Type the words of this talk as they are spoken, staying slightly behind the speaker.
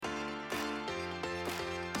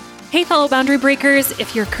Hey, fellow boundary breakers,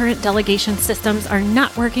 if your current delegation systems are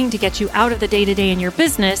not working to get you out of the day-to-day in your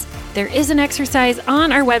business, there is an exercise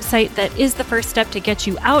on our website that is the first step to get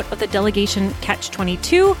you out of the delegation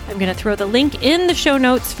catch-22. I'm going to throw the link in the show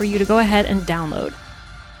notes for you to go ahead and download.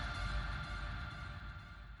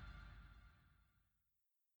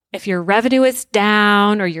 If your revenue is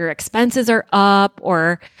down or your expenses are up,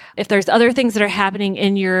 or if there's other things that are happening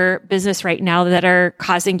in your business right now that are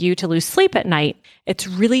causing you to lose sleep at night, it's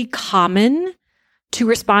really common to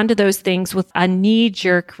respond to those things with a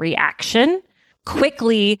knee-jerk reaction,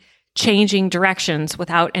 quickly changing directions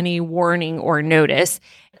without any warning or notice.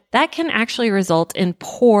 That can actually result in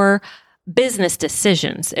poor business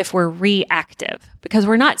decisions if we're reactive, because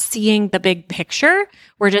we're not seeing the big picture.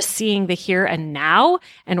 We're just seeing the here and now,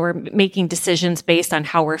 and we're making decisions based on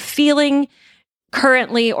how we're feeling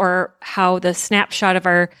currently or how the snapshot of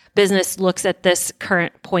our business looks at this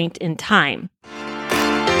current point in time.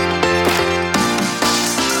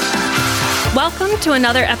 Welcome to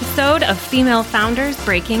another episode of Female Founders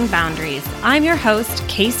Breaking Boundaries. I'm your host,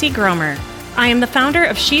 Casey Gromer. I am the founder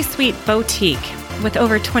of She Suite Boutique. With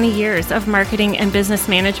over 20 years of marketing and business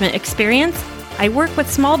management experience, I work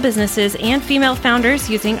with small businesses and female founders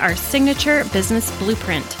using our signature business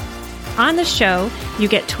blueprint. On the show, you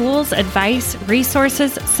get tools, advice,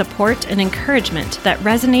 resources, support, and encouragement that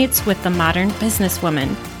resonates with the modern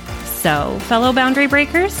businesswoman. So, fellow boundary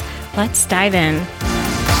breakers, let's dive in.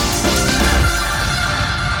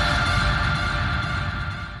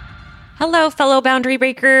 Hello, fellow boundary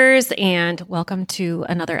breakers, and welcome to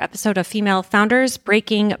another episode of Female Founders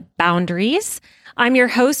Breaking Boundaries. I'm your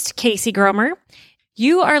host, Casey Gromer.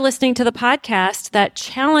 You are listening to the podcast that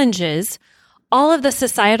challenges all of the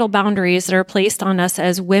societal boundaries that are placed on us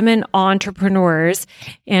as women entrepreneurs,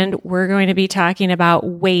 and we're going to be talking about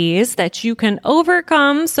ways that you can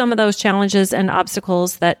overcome some of those challenges and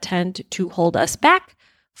obstacles that tend to hold us back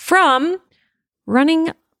from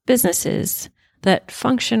running businesses that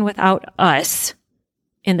function without us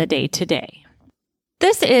in the day-to-day.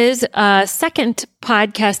 This is a second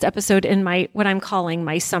podcast episode in what I'm calling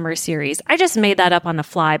my summer series. I just made that up on the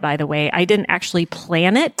fly, by the way. I didn't actually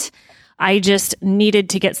plan it. I just needed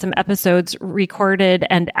to get some episodes recorded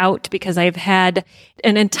and out because I've had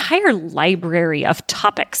an entire library of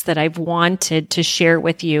topics that I've wanted to share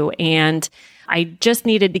with you, and I just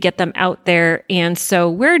needed to get them out there. And so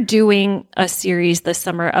we're doing a series this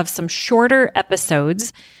summer of some shorter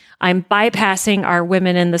episodes. I'm bypassing our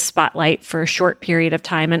women in the spotlight for a short period of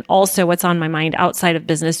time and also what's on my mind outside of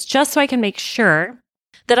business, just so I can make sure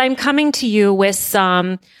that I'm coming to you with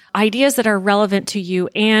some ideas that are relevant to you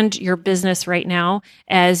and your business right now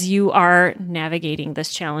as you are navigating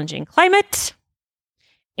this challenging climate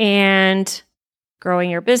and growing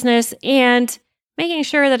your business and making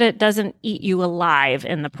sure that it doesn't eat you alive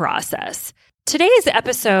in the process. Today's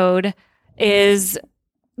episode is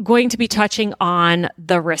going to be touching on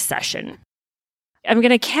the recession. I'm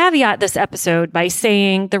going to caveat this episode by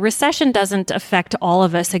saying the recession doesn't affect all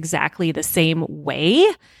of us exactly the same way.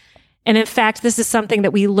 And in fact, this is something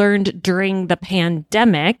that we learned during the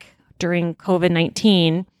pandemic, during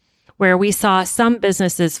COVID-19, where we saw some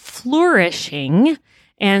businesses flourishing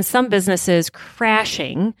and some businesses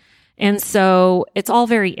crashing. And so it's all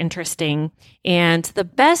very interesting. And the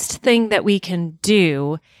best thing that we can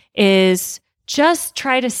do is just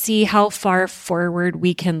try to see how far forward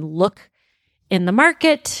we can look in the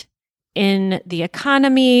market, in the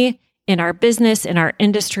economy, in our business, in our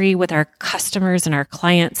industry, with our customers and our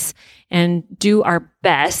clients, and do our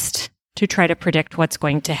best to try to predict what's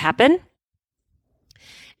going to happen.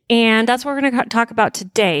 And that's what we're going to talk about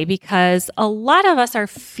today, because a lot of us are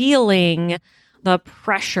feeling the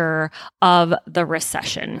pressure of the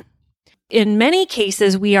recession. In many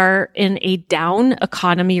cases, we are in a down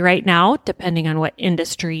economy right now, depending on what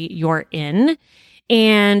industry you're in.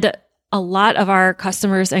 And a lot of our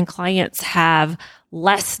customers and clients have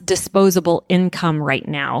less disposable income right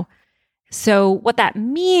now. So what that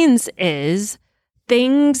means is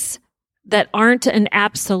things that aren't an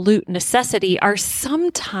absolute necessity are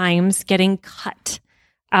sometimes getting cut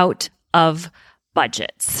out of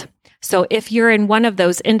budgets. So if you're in one of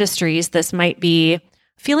those industries, this might be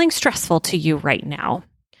feeling stressful to you right now.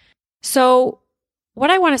 So what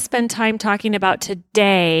I want to spend time talking about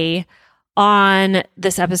today on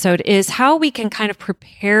this episode is how we can kind of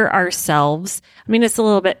prepare ourselves. I mean, it's a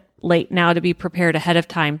little bit late now to be prepared ahead of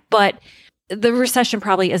time, but the recession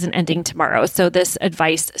probably isn't ending tomorrow. So this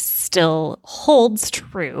advice still holds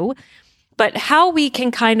true, but how we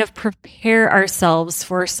can kind of prepare ourselves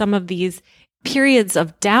for some of these periods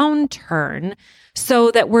of downturn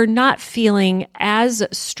so that we're not feeling as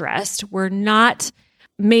stressed, we're not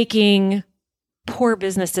making poor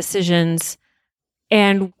business decisions,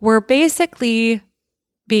 and we're basically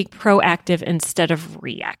being proactive instead of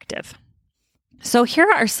reactive. So here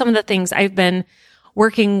are some of the things I've been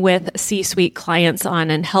working with C-suite clients on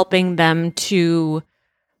and helping them to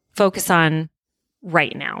focus on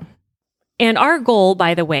right now. And our goal,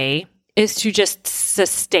 by the way, is to just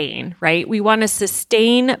sustain, right? We want to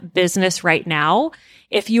sustain business right now.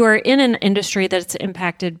 If you are in an industry that's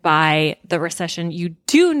impacted by the recession, you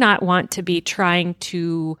do not want to be trying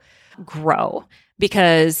to grow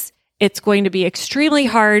because it's going to be extremely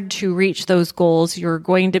hard to reach those goals. You're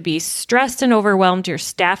going to be stressed and overwhelmed. Your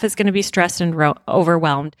staff is going to be stressed and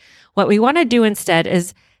overwhelmed. What we want to do instead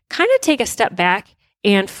is kind of take a step back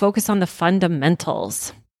and focus on the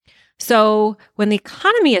fundamentals. So when the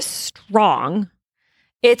economy is strong,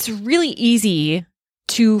 it's really easy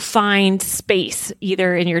to find space,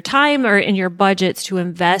 either in your time or in your budgets, to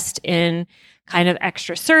invest in kind of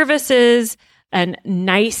extra services and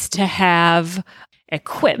nice to have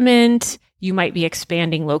equipment. You might be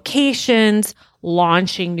expanding locations,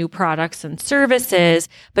 launching new products and services.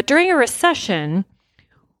 But during a recession,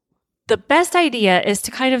 the best idea is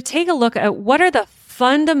to kind of take a look at what are the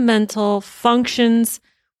fundamental functions,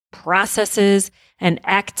 processes, and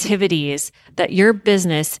activities that your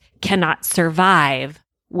business cannot survive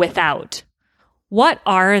without. What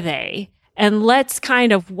are they? And let's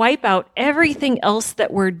kind of wipe out everything else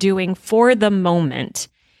that we're doing for the moment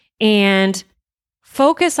and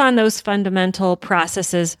focus on those fundamental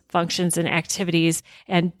processes, functions, and activities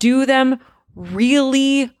and do them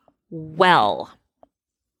really well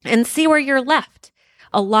and see where you're left.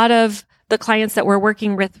 A lot of the clients that we're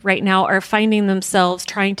working with right now are finding themselves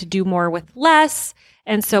trying to do more with less.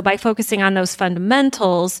 And so by focusing on those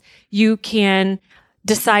fundamentals, you can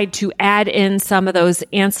decide to add in some of those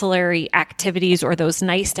ancillary activities or those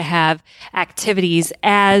nice to have activities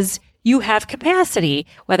as you have capacity,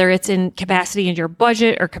 whether it's in capacity in your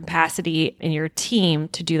budget or capacity in your team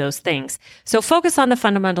to do those things. So focus on the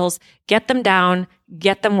fundamentals, get them down,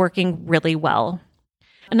 get them working really well.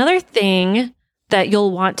 Another thing that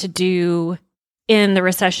you'll want to do in the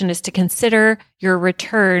recession is to consider your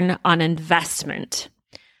return on investment.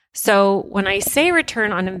 So when I say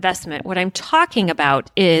return on investment, what I'm talking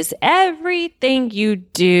about is everything you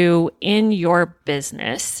do in your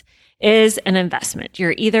business is an investment.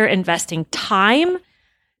 You're either investing time,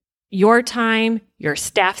 your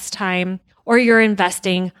staff's time, or you're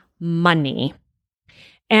investing money.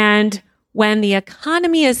 And when the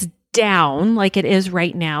economy is down, like it is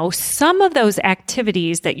right now, some of those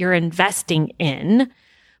activities that you're investing in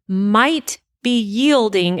might be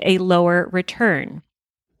yielding a lower return.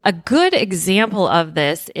 A good example of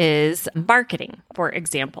this is marketing, for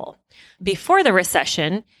example. Before the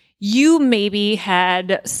recession, you maybe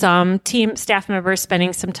had some team staff members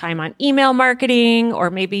spending some time on email marketing, or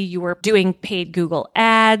maybe you were doing paid Google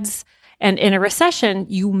ads. And in a recession,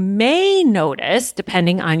 you may notice,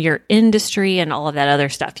 depending on your industry and all of that other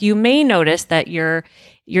stuff, you may notice that you're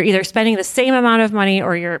either spending the same amount of money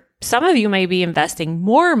or some of you may be investing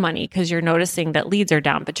more money because you're noticing that leads are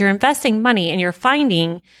down, but you're investing money and you're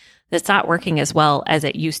finding that's not working as well as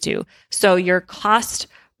it used to. So your cost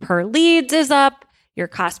per leads is up. Your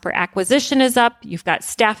cost per acquisition is up. You've got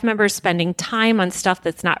staff members spending time on stuff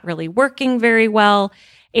that's not really working very well.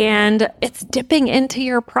 And it's dipping into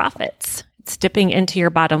your profits. It's dipping into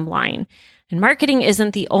your bottom line. And marketing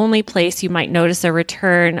isn't the only place you might notice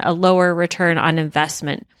a lower return on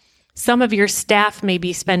investment. Some of your staff may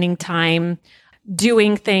be spending time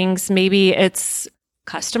doing things. Maybe it's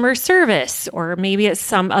customer service, or maybe it's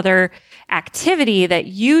some other activity that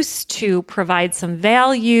used to provide some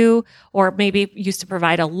value, or maybe used to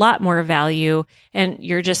provide a lot more value. And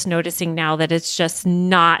you're just noticing now that it's just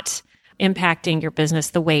not impacting your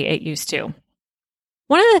business the way it used to.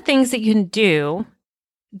 One of the things that you can do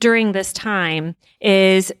during this time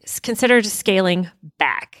is consider scaling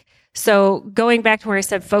back. So going back to where I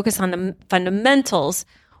said focus on the fundamentals,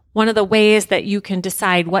 one of the ways that you can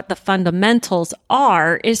decide what the fundamentals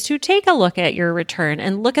are is to take a look at your return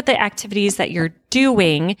and look at the activities that you're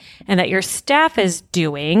doing and that your staff is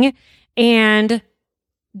doing and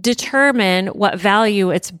determine what value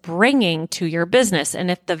it's bringing to your business. And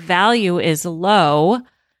if the value is low,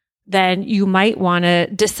 then you might want to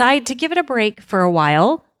decide to give it a break for a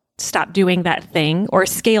while, stop doing that thing, or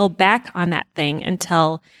scale back on that thing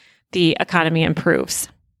until the economy improves.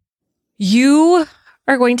 You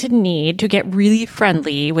are going to need to get really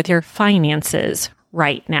friendly with your finances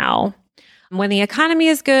right now. When the economy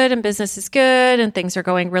is good and business is good and things are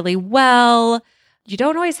going really well, you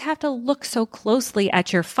don't always have to look so closely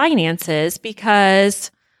at your finances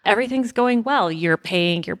because everything's going well. You're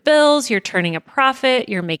paying your bills, you're turning a profit,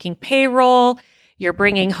 you're making payroll, you're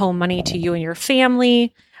bringing home money to you and your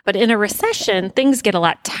family. But in a recession, things get a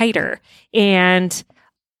lot tighter, and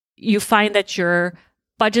you find that your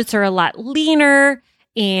budgets are a lot leaner,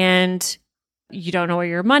 and you don't know where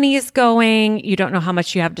your money is going. You don't know how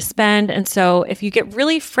much you have to spend. And so if you get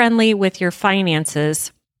really friendly with your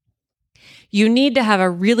finances, you need to have a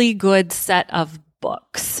really good set of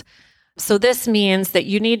books. So this means that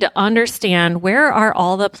you need to understand, where are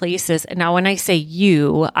all the places. And now when I say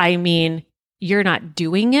you, I mean you're not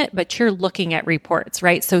doing it, but you're looking at reports,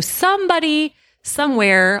 right? So somebody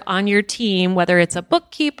somewhere on your team, whether it's a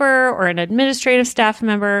bookkeeper or an administrative staff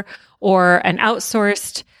member or an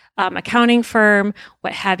outsourced accounting firm,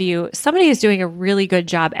 what have you, somebody is doing a really good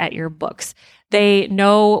job at your books. They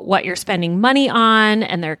know what you're spending money on,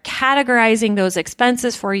 and they're categorizing those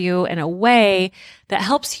expenses for you in a way that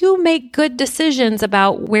helps you make good decisions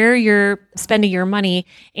about where you're spending your money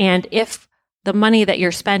and if the money that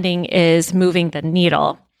you're spending is moving the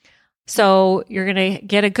needle. So you're going to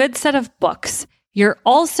get a good set of books. You're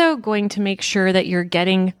also going to make sure that you're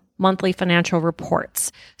getting monthly financial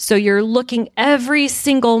reports. So you're looking every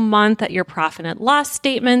single month at your profit and loss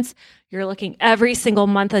statements. You're looking every single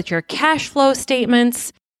month at your cash flow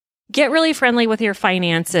statements. Get really friendly with your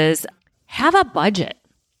finances. Have a budget.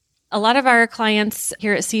 A lot of our clients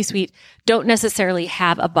here at C-Suite don't necessarily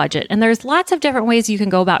have a budget. And there's lots of different ways you can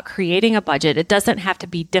go about creating a budget. It doesn't have to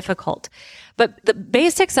be difficult. But the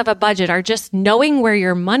basics of a budget are just knowing where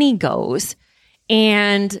your money goes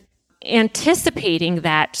and anticipating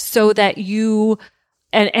that, so that you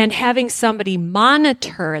and having somebody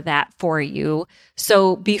monitor that for you.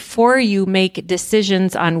 So before you make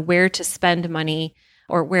decisions on where to spend money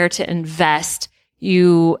or where to invest,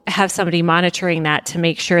 you have somebody monitoring that to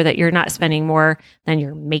make sure that you're not spending more than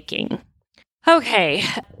you're making. Okay,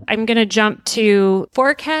 I'm going to jump to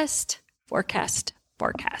forecast.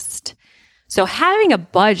 So having a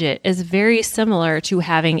budget is very similar to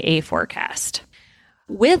having a forecast.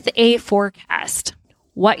 With a forecast,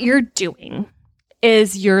 what you're doing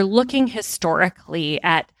is you're looking historically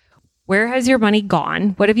at, where has your money gone?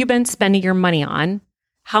 What have you been spending your money on?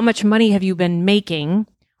 How much money have you been making?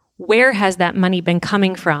 Where has that money been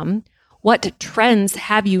coming from? What trends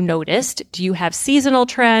have you noticed? Do you have seasonal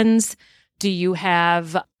trends? Do you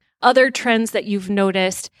have other trends that you've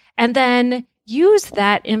noticed? And then use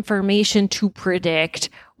that information to predict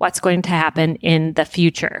what's going to happen in the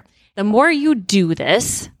future. The more you do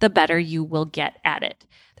this, the better you will get at it.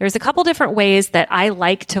 There's a couple different ways that I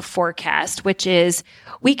like to forecast, which is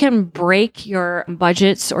we can break your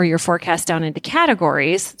budgets or your forecast down into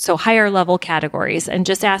categories, so higher level categories, and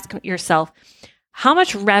just ask yourself, how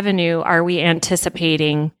much revenue are we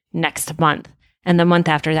anticipating next month, and the month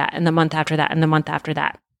after that, and the month after that, and the month after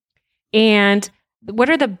that? And what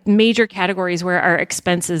are the major categories where our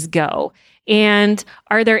expenses go? And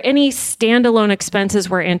are there any standalone expenses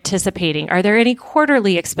we're anticipating? Are there any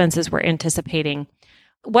quarterly expenses we're anticipating?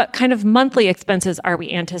 What kind of monthly expenses are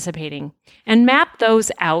we anticipating? And map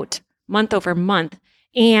those out month over month.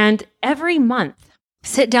 And every month,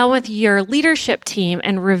 sit down with your leadership team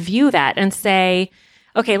and review that and say,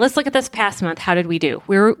 okay, let's look at this past month. How did we do?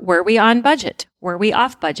 Were we on budget? Were we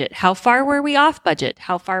off budget? How far were we off budget?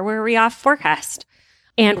 How far were we off forecast?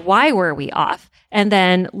 And why were we off? And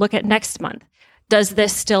then look at next month. Does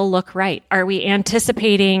this still look right? Are we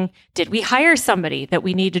anticipating, did we hire somebody that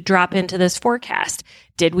we need to drop into this forecast?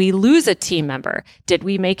 Did we lose a team member? Did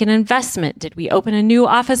we make an investment? Did we open a new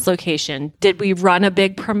office location? Did we run a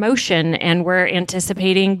big promotion and we're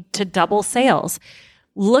anticipating to double sales?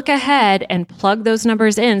 Look ahead and plug those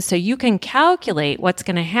numbers in so you can calculate what's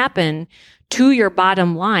going to happen to your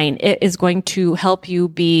bottom line. It is going to help you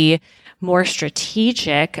be more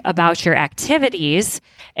strategic about your activities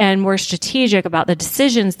and more strategic about the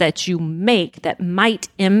decisions that you make that might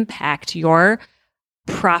impact your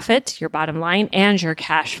profit, your bottom line, and your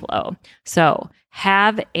cash flow. So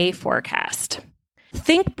have a forecast.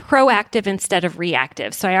 Think proactive instead of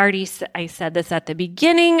reactive. So I said this at the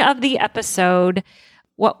beginning of the episode.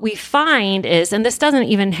 What we find is, and this doesn't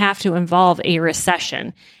even have to involve a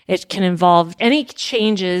recession, it can involve any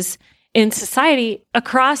changes in society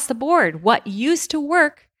across the board. What used to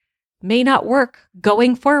work may not work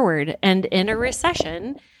going forward. And in a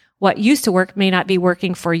recession, what used to work may not be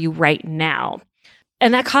working for you right now.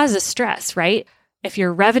 And that causes stress, right? If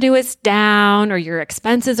your revenue is down or your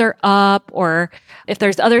expenses are up, or if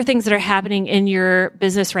there's other things that are happening in your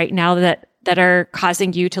business right now that are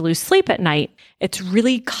causing you to lose sleep at night, it's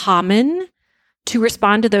really common to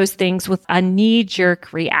respond to those things with a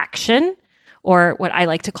knee-jerk reaction, or what I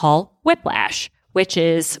like to call whiplash, which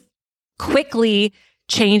is quickly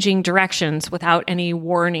changing directions without any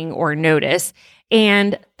warning or notice.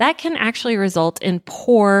 And that can actually result in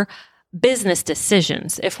poor business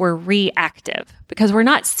decisions if we're reactive, because we're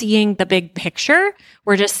not seeing the big picture.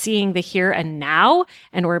 We're just seeing the here and now,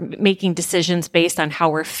 and we're making decisions based on how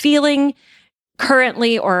we're feeling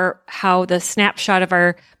currently or how the snapshot of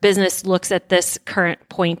our business looks at this current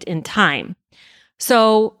point in time.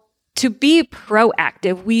 So to be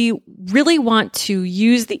proactive, we really want to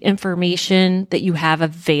use the information that you have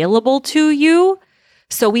available to you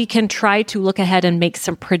so we can try to look ahead and make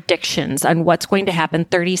some predictions on what's going to happen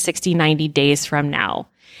 30, 60, 90 days from now.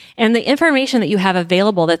 And the information that you have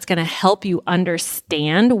available that's going to help you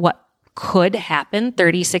understand what could happen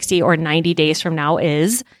 30, 60, or 90 days from now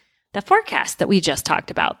is the forecast that we just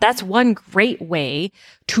talked about. That's one great way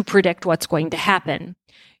to predict what's going to happen.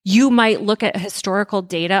 You might look at historical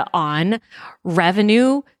data on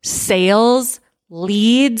revenue, sales,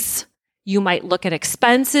 leads. You might look at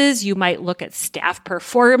expenses. You might look at staff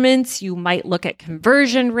performance. You might look at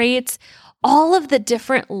conversion rates. All of the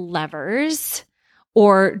different levers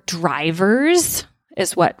or drivers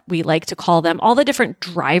is what we like to call them. All the different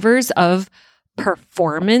drivers of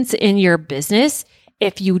performance in your business.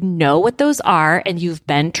 If you know what those are and you've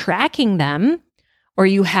been tracking them, or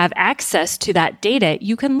you have access to that data,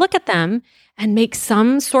 you can look at them and make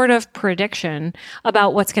some sort of prediction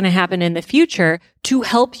about what's going to happen in the future to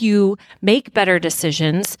help you make better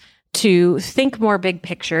decisions, to think more big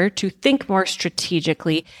picture, to think more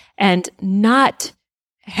strategically, and not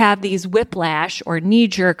have these whiplash or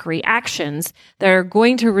knee-jerk reactions that are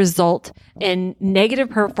going to result in negative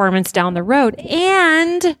performance down the road.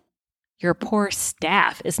 And your poor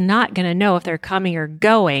staff is not going to know if they're coming or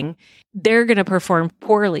going. They're going to perform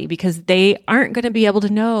poorly because they aren't going to be able to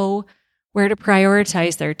know where to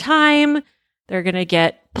prioritize their time. They're going to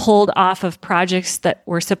get pulled off of projects that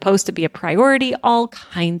were supposed to be a priority, all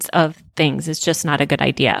kinds of things. It's just not a good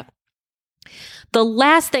idea. The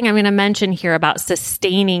last thing I'm going to mention here about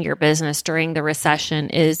sustaining your business during the recession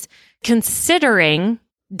is considering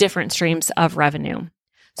different streams of revenue.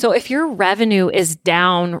 So if your revenue is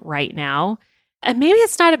down right now, and maybe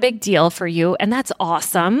it's not a big deal for you, and that's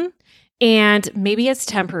awesome, and maybe it's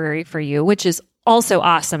temporary for you, which is also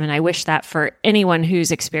awesome, and I wish that for anyone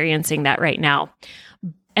who's experiencing that right now.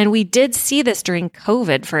 And we did see this during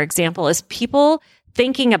COVID, for example, is people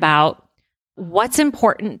thinking about what's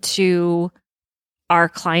important to our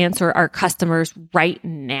clients or our customers right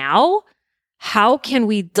now. How can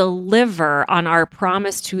we deliver on our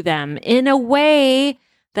promise to them in a way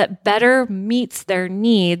that better meets their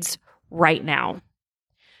needs right now?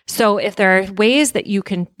 So if there are ways that you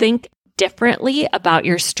can think differently about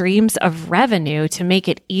your streams of revenue to make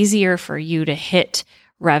it easier for you to hit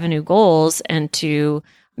revenue goals and to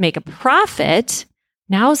make a profit,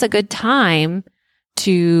 now's a good time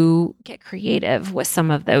to get creative with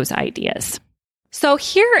some of those ideas. So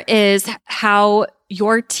here is how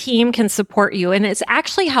your team can support you, and it's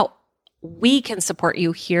actually how we can support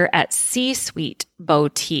you here at C-Suite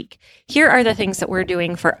Boutique. Here are the things that we're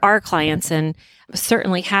doing for our clients, and I'm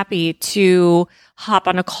certainly happy to hop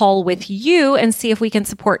on a call with you and see if we can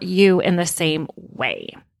support you in the same way.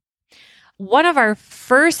 One of our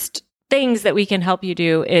first things that we can help you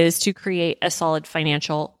do is to create a solid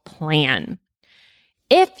financial plan.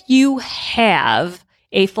 If you have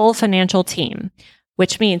a full financial team,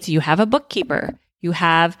 which means you have a bookkeeper, you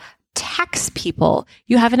have tax people,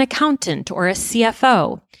 you have an accountant or a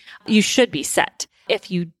CFO, you should be set.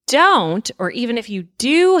 If you don't, or even if you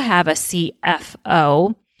do have a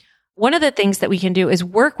CFO, one of the things that we can do is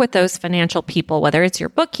work with those financial people, whether it's your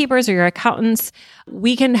bookkeepers or your accountants.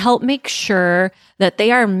 We can help make sure that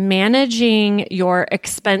they are managing your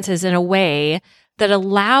expenses in a way that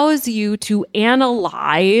allows you to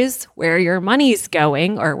analyze where your money's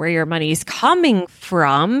going or where your money's coming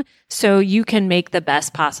from so you can make the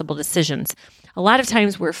best possible decisions. A lot of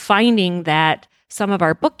times we're finding that some of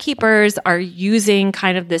our bookkeepers are using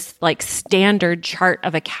kind of this like standard chart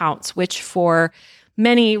of accounts, which for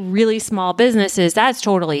many really small businesses, that's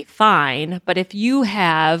totally fine. But if you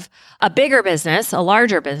have a bigger business, a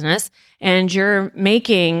larger business, and you're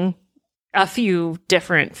making a few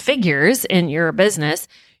different figures in your business,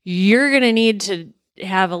 you're going to need to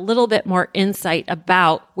have a little bit more insight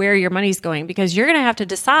about where your money's going, because you're going to have to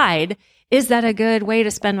decide, is that a good way to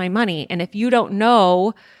spend my money? And if you don't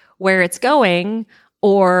know where it's going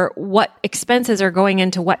or what expenses are going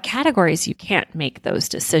into what categories, you can't make those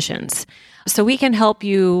decisions. So we can help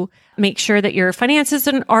you make sure that your finances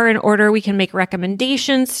are in order. We can make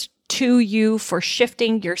recommendations to you for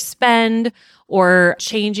shifting your spend or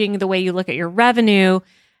changing the way you look at your revenue.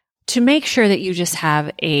 to make sure that you just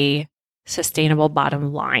have a sustainable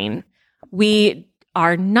bottom line. We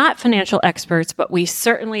are not financial experts, but we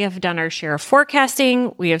certainly have done our share of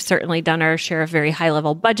forecasting. We have certainly done our share of very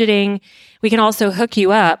high-level budgeting. We can also hook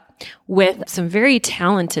you up with some very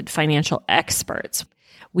talented financial experts.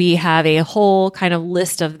 We have a whole kind of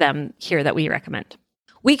list of them here that we recommend.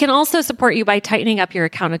 We can also support you by tightening up your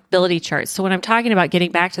accountability charts. So when I'm talking about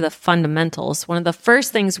getting back to the fundamentals, one of the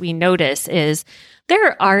first things we notice is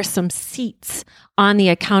there are some seats on the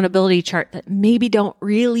accountability chart that maybe don't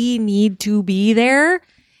really need to be there.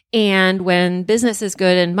 And when business is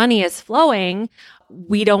good and money is flowing,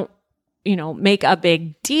 we don't, make a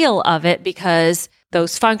big deal of it because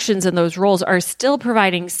those functions and those roles are still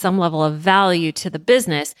providing some level of value to the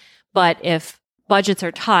business. But if budgets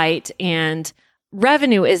are tight and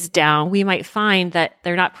revenue is down, we might find that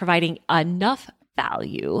they're not providing enough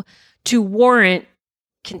value to warrant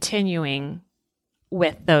continuing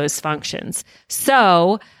with those functions.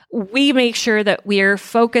 So we make sure that we're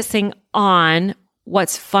focusing on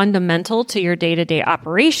what's fundamental to your day-to-day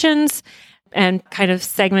operations and kind of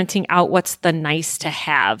segmenting out what's the nice to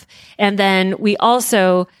have. And then we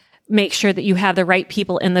also make sure that you have the right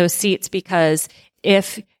people in those seats, because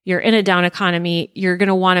if you're in a down economy, you're going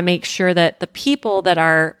to want to make sure that the people that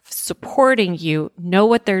are supporting you know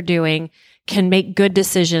what they're doing, can make good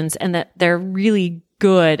decisions, and that they're really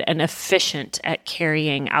good and efficient at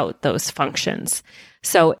carrying out those functions.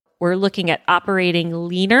 So we're looking at operating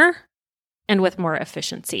leaner and with more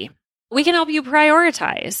efficiency. We can help you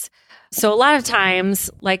prioritize. So a lot of times,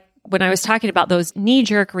 like when I was talking about those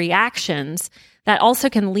knee-jerk reactions, that also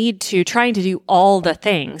can lead to trying to do all the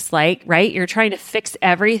things, like, right? You're trying to fix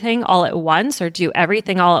everything all at once or do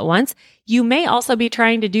everything all at once. You may also be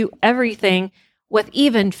trying to do everything with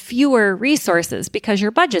even fewer resources because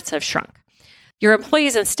your budgets have shrunk. Your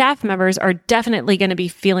employees and staff members are definitely going to be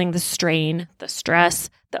feeling the strain, the stress,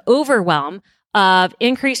 the overwhelm of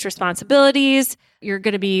increased responsibilities. You're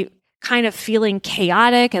going to be kind of feeling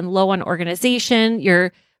chaotic and low on organization.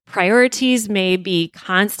 Your priorities may be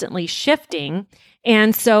constantly shifting.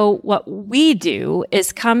 And so what we do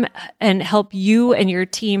is come and help you and your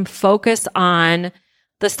team focus on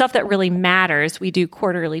the stuff that really matters. We do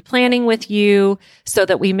quarterly planning with you so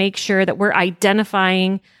that we make sure that we're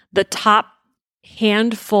identifying the top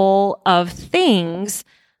handful of things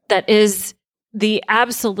that is the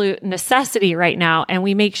absolute necessity right now. And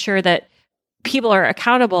we make sure that people are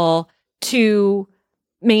accountable to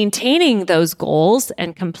maintaining those goals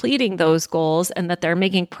and completing those goals, and that they're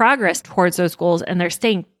making progress towards those goals and they're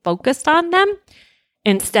staying focused on them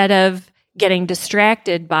instead of getting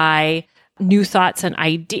distracted by new thoughts and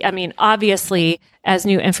ideas. I mean, obviously, as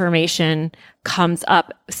new information comes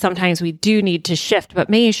up, sometimes we do need to shift, but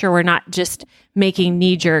making sure we're not just making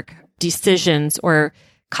knee-jerk decisions or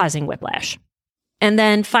causing whiplash. And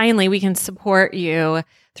then finally, we can support you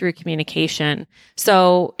through communication.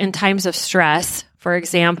 So in times of stress, for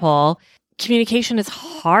example, communication is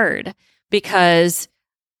hard because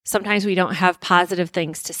sometimes we don't have positive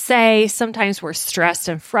things to say. Sometimes we're stressed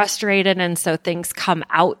and frustrated, and so things come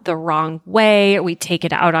out the wrong way. We take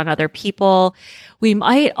it out on other people. We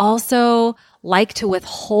might also like to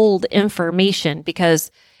withhold information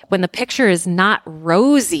because when the picture is not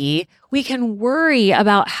rosy, we can worry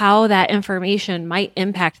about how that information might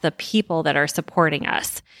impact the people that are supporting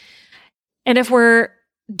us. And if we're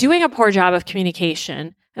doing a poor job of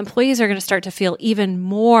communication, employees are going to start to feel even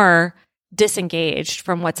more disengaged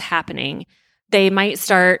from what's happening. They might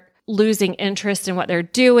start losing interest in what they're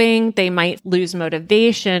doing. They might lose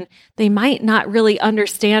motivation. They might not really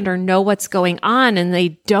understand or know what's going on, and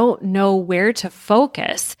they don't know where to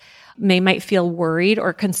focus. They might feel worried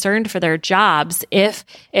or concerned for their jobs if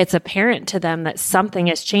it's apparent to them that something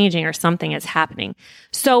is changing or something is happening.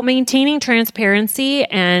 So maintaining transparency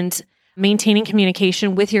and maintaining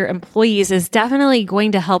communication with your employees is definitely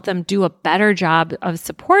going to help them do a better job of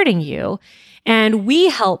supporting you. And we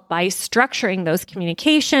help by structuring those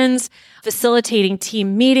communications, facilitating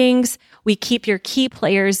team meetings. We keep your key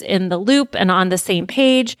players in the loop and on the same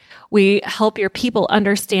page. We help your people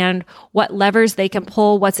understand what levers they can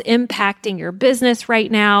pull, what's impacting your business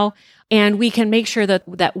right now. And we can make sure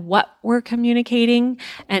that what we're communicating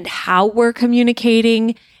and how we're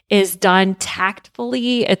communicating is done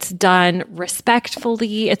tactfully, it's done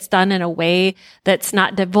respectfully, it's done in a way that's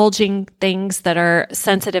not divulging things that are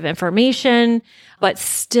sensitive information, but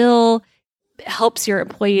still helps your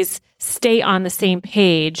employees stay on the same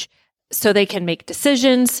page so they can make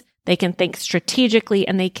decisions, they can think strategically,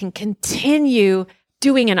 and they can continue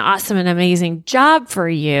doing an awesome and amazing job for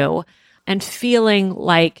you and feeling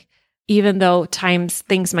like even though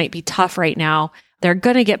things might be tough right now, They're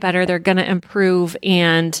going to get better. They're going to improve,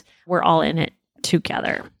 and we're all in it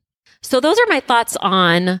together. So those are my thoughts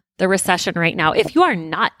on the recession right now. If you are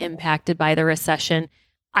not impacted by the recession,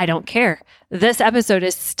 I don't care. This episode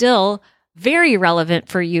is still very relevant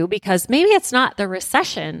for you because maybe it's not the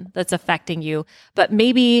recession that's affecting you, but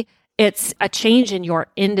maybe it's a change in your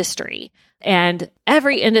industry. And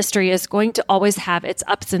every industry is going to always have its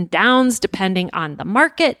ups and downs depending on the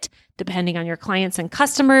market, depending on your clients and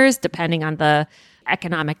customers, depending on the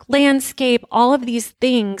economic landscape. All of these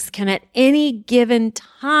things can at any given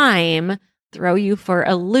time throw you for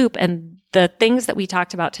a loop. And the things that we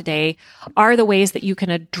talked about today are the ways that you can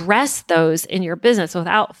address those in your business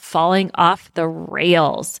without falling off the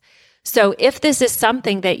rails. So if this is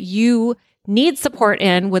something that you need support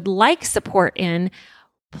in, would like support in,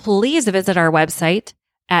 please visit our website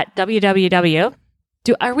at are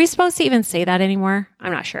we supposed to even say that anymore?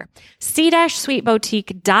 I'm not sure.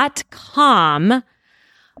 c-sweetboutique.com.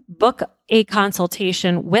 Book a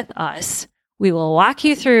consultation with us. We will walk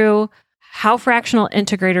you through how fractional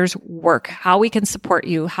integrators work, how we can support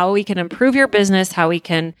you, how we can improve your business, how we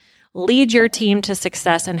can lead your team to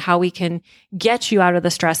success, and how we can get you out of the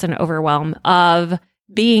stress and overwhelm of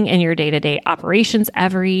being in your day-to-day operations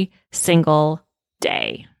every single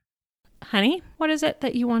day. Honey, what is it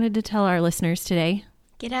that you wanted to tell our listeners today?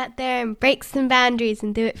 Get out there and break some boundaries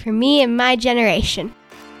and do it for me and my generation.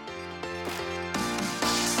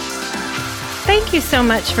 Thank you so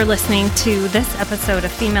much for listening to this episode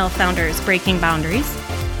of Female Founders Breaking Boundaries.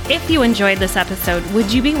 If you enjoyed this episode,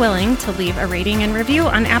 would you be willing to leave a rating and review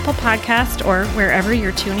on Apple Podcast or wherever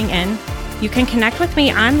you're tuning in? You can connect with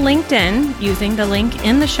me on LinkedIn using the link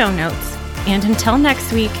in the show notes. And until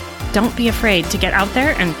next week, don't be afraid to get out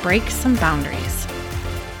there and break some boundaries.